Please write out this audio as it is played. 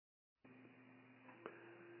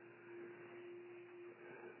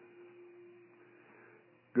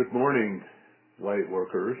Good morning, light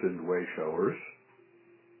workers and way showers.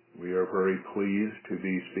 We are very pleased to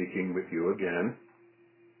be speaking with you again.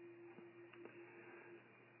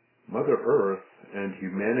 Mother Earth and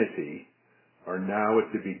humanity are now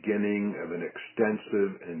at the beginning of an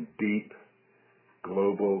extensive and deep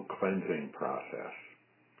global cleansing process,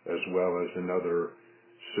 as well as another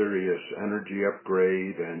serious energy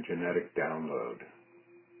upgrade and genetic download.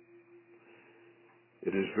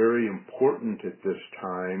 It is very important at this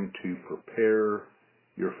time to prepare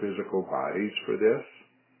your physical bodies for this.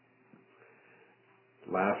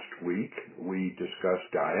 Last week, we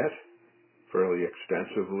discussed diet fairly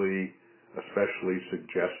extensively, especially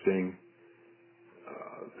suggesting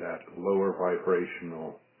that lower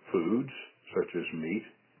vibrational foods, such as meat,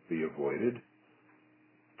 be avoided.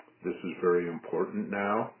 This is very important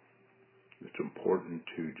now. It's important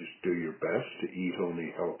to just do your best to eat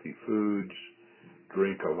only healthy foods,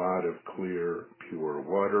 drink a lot of clear, pure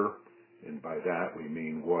water, and by that we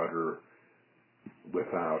mean water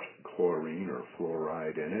without chlorine or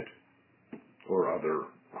fluoride in it, or other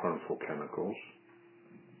harmful chemicals.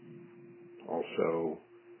 Also,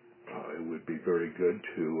 it would be very good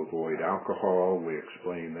to avoid alcohol. We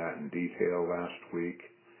explained that in detail last week.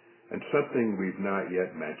 And something we've not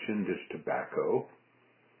yet mentioned is tobacco,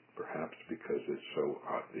 perhaps because it's so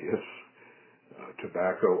obvious.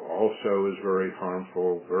 Tobacco also is very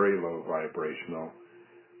harmful, very low vibrational.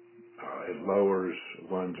 It lowers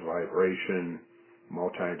one's vibration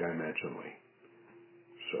multidimensionally.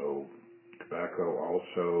 So tobacco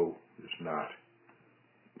also is not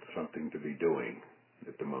something to be doing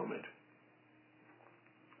at the moment.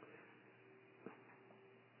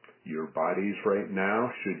 Your bodies right now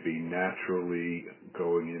should be naturally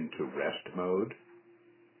going into rest mode.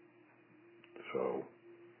 So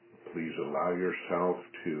please allow yourself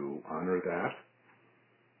to honor that.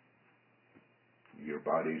 Your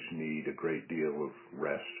bodies need a great deal of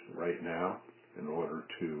rest right now in order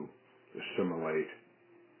to assimilate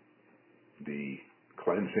the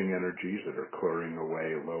cleansing energies that are clearing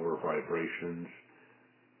away lower vibrations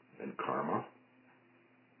and karma.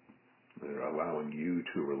 They're allowing you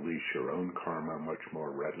to release your own karma much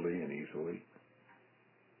more readily and easily.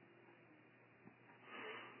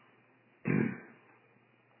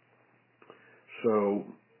 So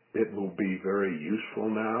it will be very useful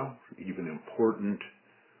now, even important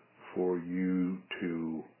for you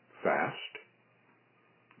to fast.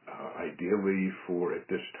 Ideally at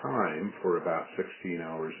this time, for about 16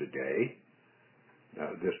 hours a day. Now,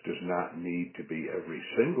 this does not need to be every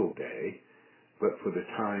single day, but for the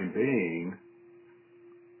time being,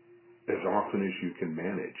 as often as you can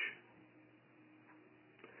manage.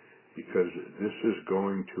 Because this is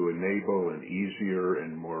going to enable an easier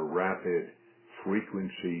and more rapid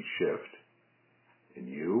frequency shift in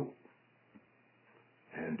you,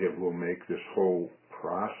 and it will make this whole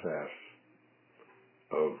process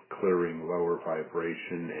of clearing lower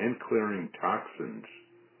vibration and clearing toxins,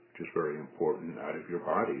 which is very important, out of your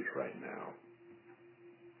bodies right now.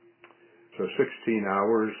 So 16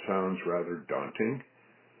 hours sounds rather daunting.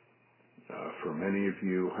 For many of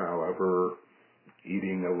you, however,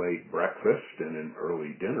 eating a late breakfast and an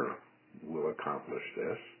early dinner will accomplish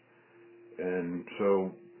this. And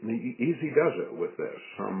so easy does it with this.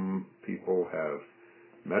 Some people have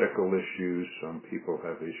medical issues. Some people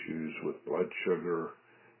have issues with blood sugar.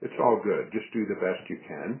 It's all good. Just do the best you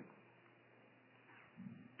can.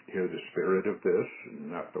 Hear the spirit of this,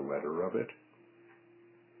 not the letter of it.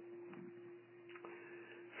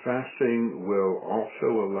 Fasting will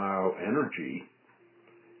also allow energy,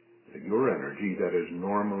 your energy that is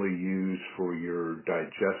normally used for your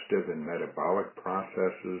digestive and metabolic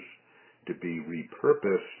processes, to be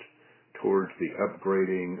repurposed towards the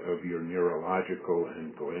upgrading of your neurological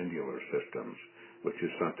and glandular systems, which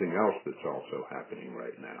is something else that's also happening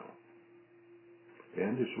right now.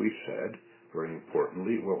 And as we said, very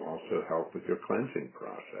importantly, it will also help with your cleansing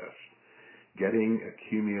process. Getting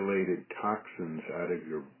accumulated toxins out of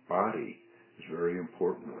your body is very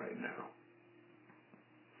important right now.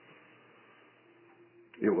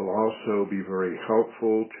 It will also be very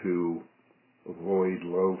helpful to avoid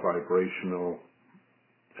low vibrational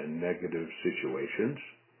and negative situations,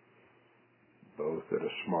 both at a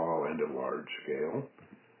small and a large scale.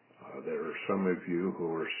 There are some of you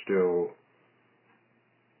who are still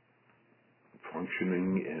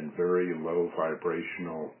functioning in very low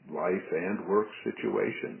vibrational life and work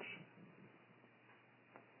situations.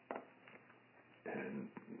 And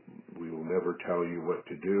we will never tell you what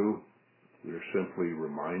to do. We're simply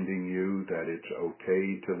reminding you that it's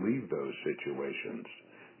okay to leave those situations.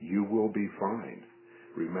 You will be fine.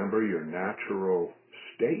 Remember, your natural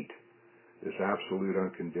state is absolute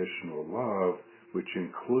unconditional love, which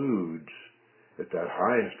includes, at that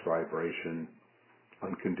highest vibration,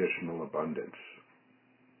 unconditional abundance.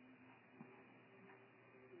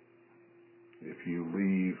 If you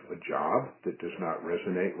leave a job that does not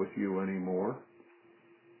resonate with you anymore,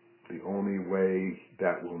 the only way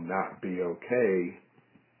that will not be okay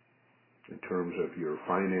in terms of your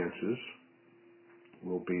finances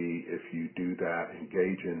will be if you do that,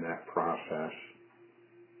 engage in that process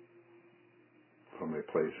from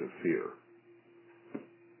a place of fear.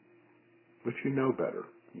 But you know better.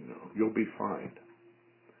 You'll be fine.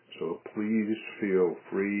 So please feel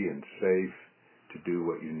free and safe to do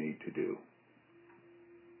what you need to do.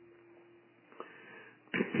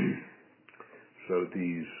 So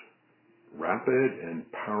these rapid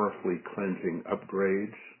and powerfully cleansing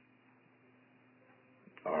upgrades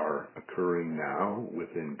are occurring now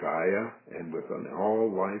within Gaia and within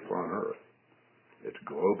all life on Earth. It's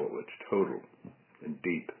global, it's total, and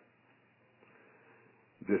deep.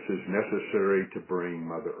 This is necessary to bring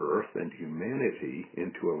Mother Earth and humanity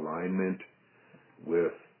into alignment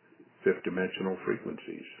with fifth-dimensional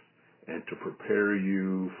frequencies and to prepare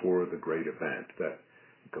you for the great event, that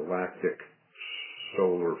galactic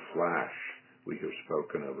solar flash we have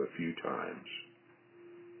spoken of a few times.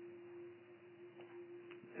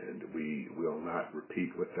 And we will not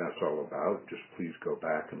repeat what that's all about. Just please go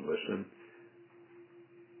back and listen.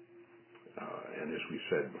 And as we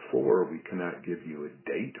said before, we cannot give you a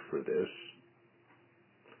date for this,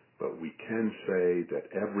 but we can say that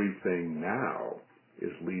everything now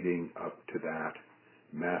is leading up to that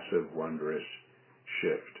massive, wondrous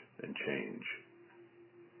shift and change.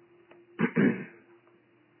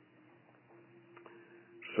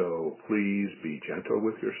 So please be gentle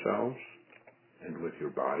with yourselves and with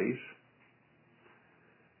your bodies,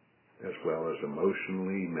 as well as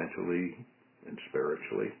emotionally, mentally, and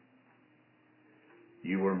spiritually.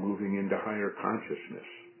 You are moving into higher consciousness,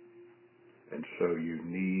 and so you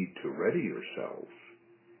need to ready yourselves,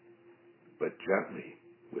 but gently,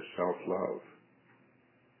 with self-love.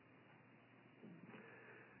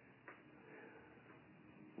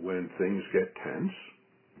 When things get tense,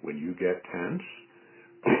 when you get tense,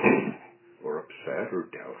 or upset or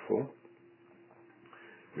doubtful,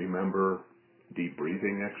 remember deep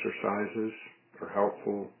breathing exercises are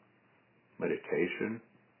helpful, meditation,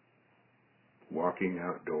 walking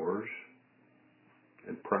outdoors,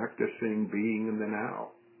 and practicing being in the now.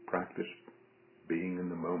 Practice being in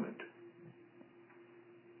the moment.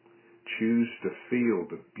 Choose to feel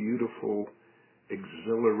the beautiful,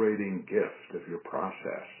 exhilarating gift of your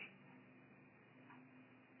process.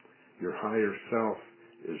 Your higher self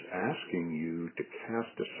is asking you to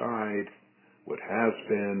cast aside what has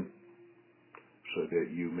been so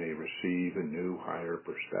that you may receive a new, higher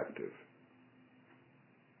perspective.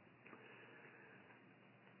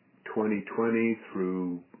 2020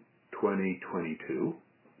 through 2022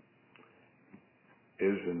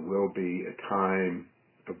 is and will be a time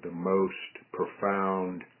of the most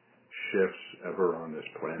profound shifts ever on this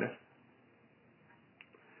planet.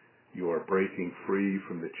 You are breaking free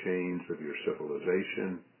from the chains of your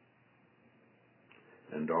civilization,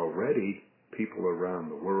 and already people around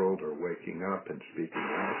the world are waking up and speaking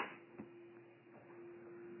out.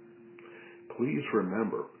 Please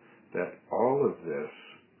remember that all of this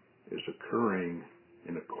is occurring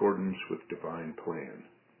in accordance with divine plan.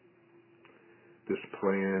 This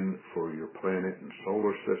plan for your planet and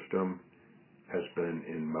solar system has been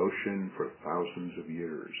in motion for thousands of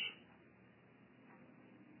years.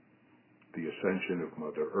 The ascension of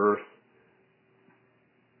Mother Earth,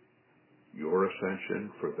 your ascension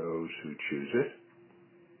for those who choose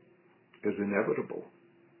it, is inevitable.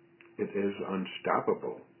 It is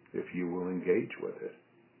unstoppable if you will engage with it.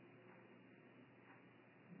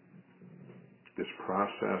 This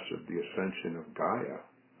process of the ascension of Gaia,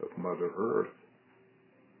 of Mother Earth,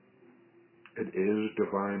 it is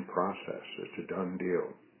divine process. It's a done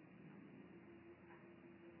deal.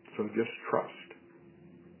 So just trust.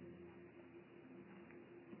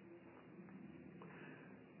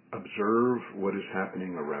 Observe what is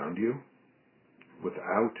happening around you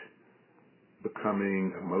without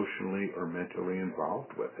becoming emotionally or mentally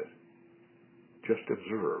involved with it. Just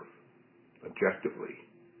observe objectively.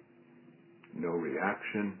 No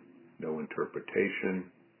reaction, no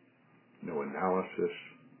interpretation, no analysis.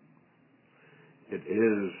 It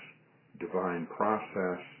is divine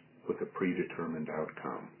process with a predetermined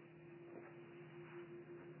outcome.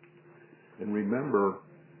 And remember,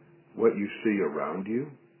 what you see around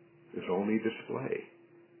you is only display.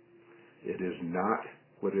 It is not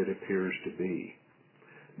what it appears to be.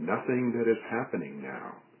 Nothing that is happening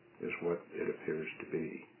now is what it appears to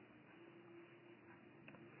be.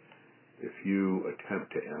 if you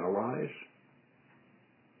attempt to analyze,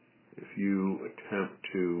 if you attempt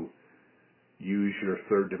to use your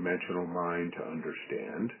third dimensional mind to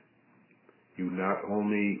understand, you not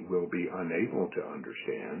only will be unable to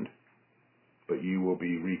understand, but you will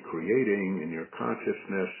be recreating in your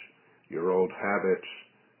consciousness your old habits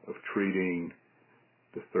of treating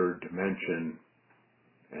the third dimension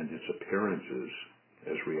and its appearances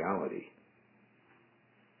as reality.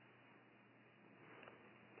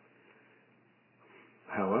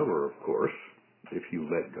 However, of course, if you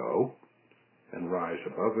let go and rise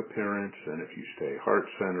above appearance, and if you stay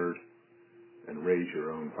heart-centered and raise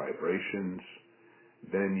your own vibrations,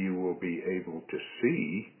 then you will be able to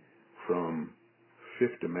see from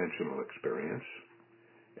fifth dimensional experience,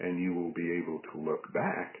 and you will be able to look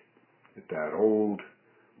back at that old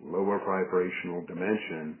lower vibrational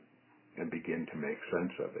dimension and begin to make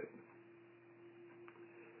sense of it.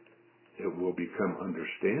 It will become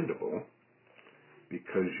understandable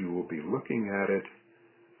because you will be looking at it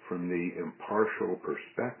from the impartial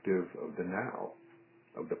perspective of the now,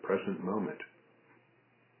 of the present moment,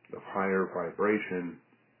 of higher vibration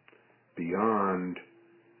beyond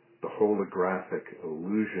the holographic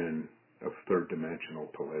illusion of third dimensional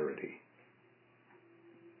polarity.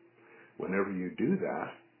 Whenever you do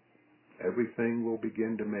that, everything will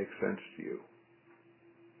begin to make sense to you.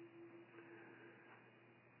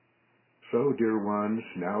 So, dear ones,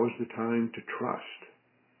 now is the time to trust.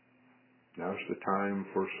 Now is the time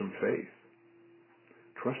for some faith.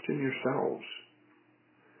 Trust in yourselves.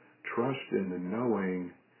 Trust in the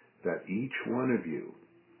knowing that each one of you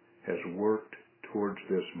has worked towards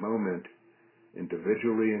this moment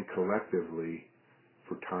individually and collectively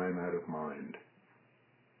for time out of mind.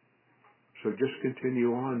 So just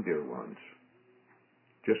continue on, dear ones.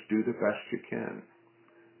 Just do the best you can.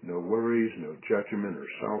 No worries, no judgment or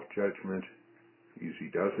self-judgment. Easy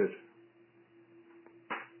does it.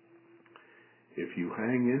 If you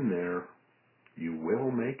hang in there, you will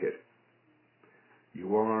make it.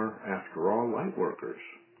 You are, after all, light workers.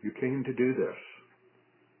 You came to do this.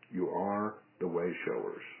 You are the way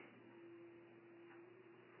showers.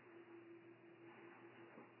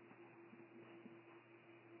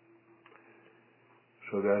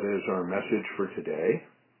 So that is our message for today.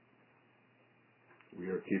 We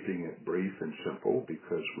are keeping it brief and simple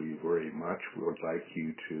because we very much would like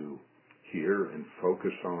you to hear and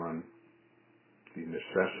focus on the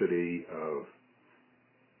necessity of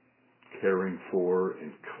caring for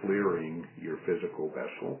and clearing your physical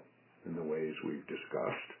vessel in the ways we've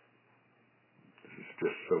discussed. This is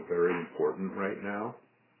just so very important right now.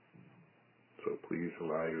 So please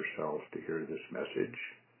allow yourselves to hear this message.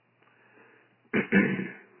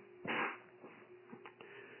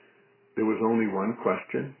 There was only one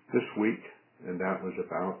question this week, and that was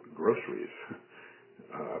about groceries.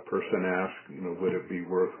 A person asked, would it be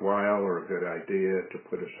worthwhile or a good idea to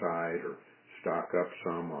put aside or stock up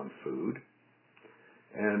some on food?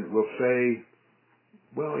 And we'll say,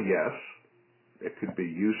 well, yes, it could be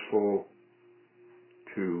useful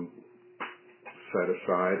to set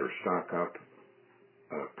aside or stock up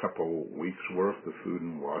a couple weeks' worth of food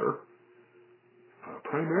and water.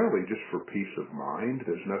 Primarily just for peace of mind.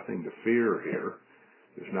 There's nothing to fear here.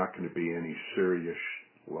 There's not going to be any serious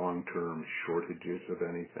long-term shortages of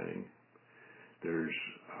anything. There's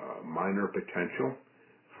minor potential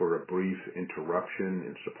for a brief interruption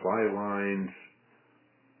in supply lines.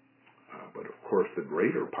 But of course, the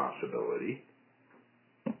greater possibility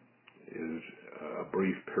is a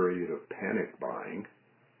brief period of panic buying,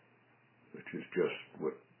 which is just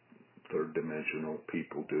what third dimensional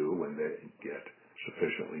people do when they get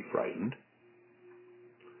sufficiently frightened.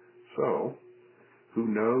 So, who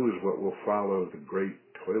knows what will follow the great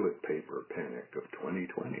toilet paper panic of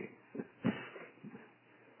 2020?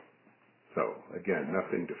 So, again,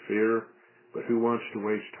 nothing to fear, but who wants to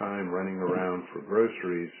waste time running around for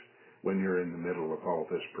groceries when you're in the middle of all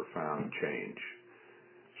this profound change?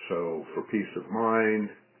 So, for peace of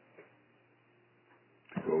mind,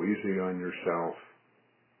 go easy on yourself.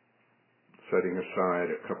 Setting aside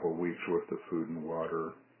a couple weeks worth of food and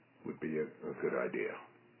water would be a good idea.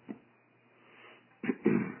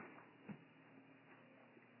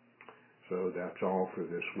 So that's all for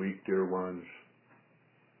this week, dear ones.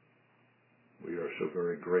 We are so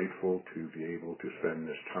very grateful to be able to spend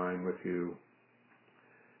this time with you.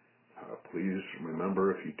 Please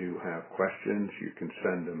remember, if you do have questions, you can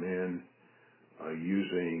send them in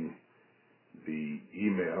using the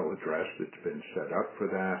email address that's been set up for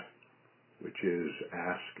that, which is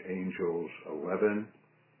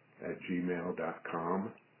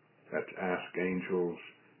askangels11@gmail.com. That's askangels,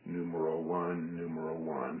 numeral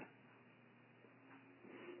 1.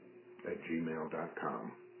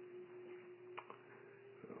 gmail.com.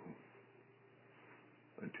 So,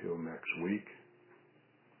 until next week,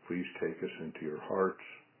 please take us into your hearts.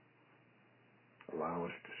 Allow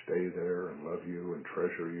us to stay there and love you and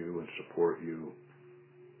treasure you and support you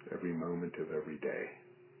every moment of every day.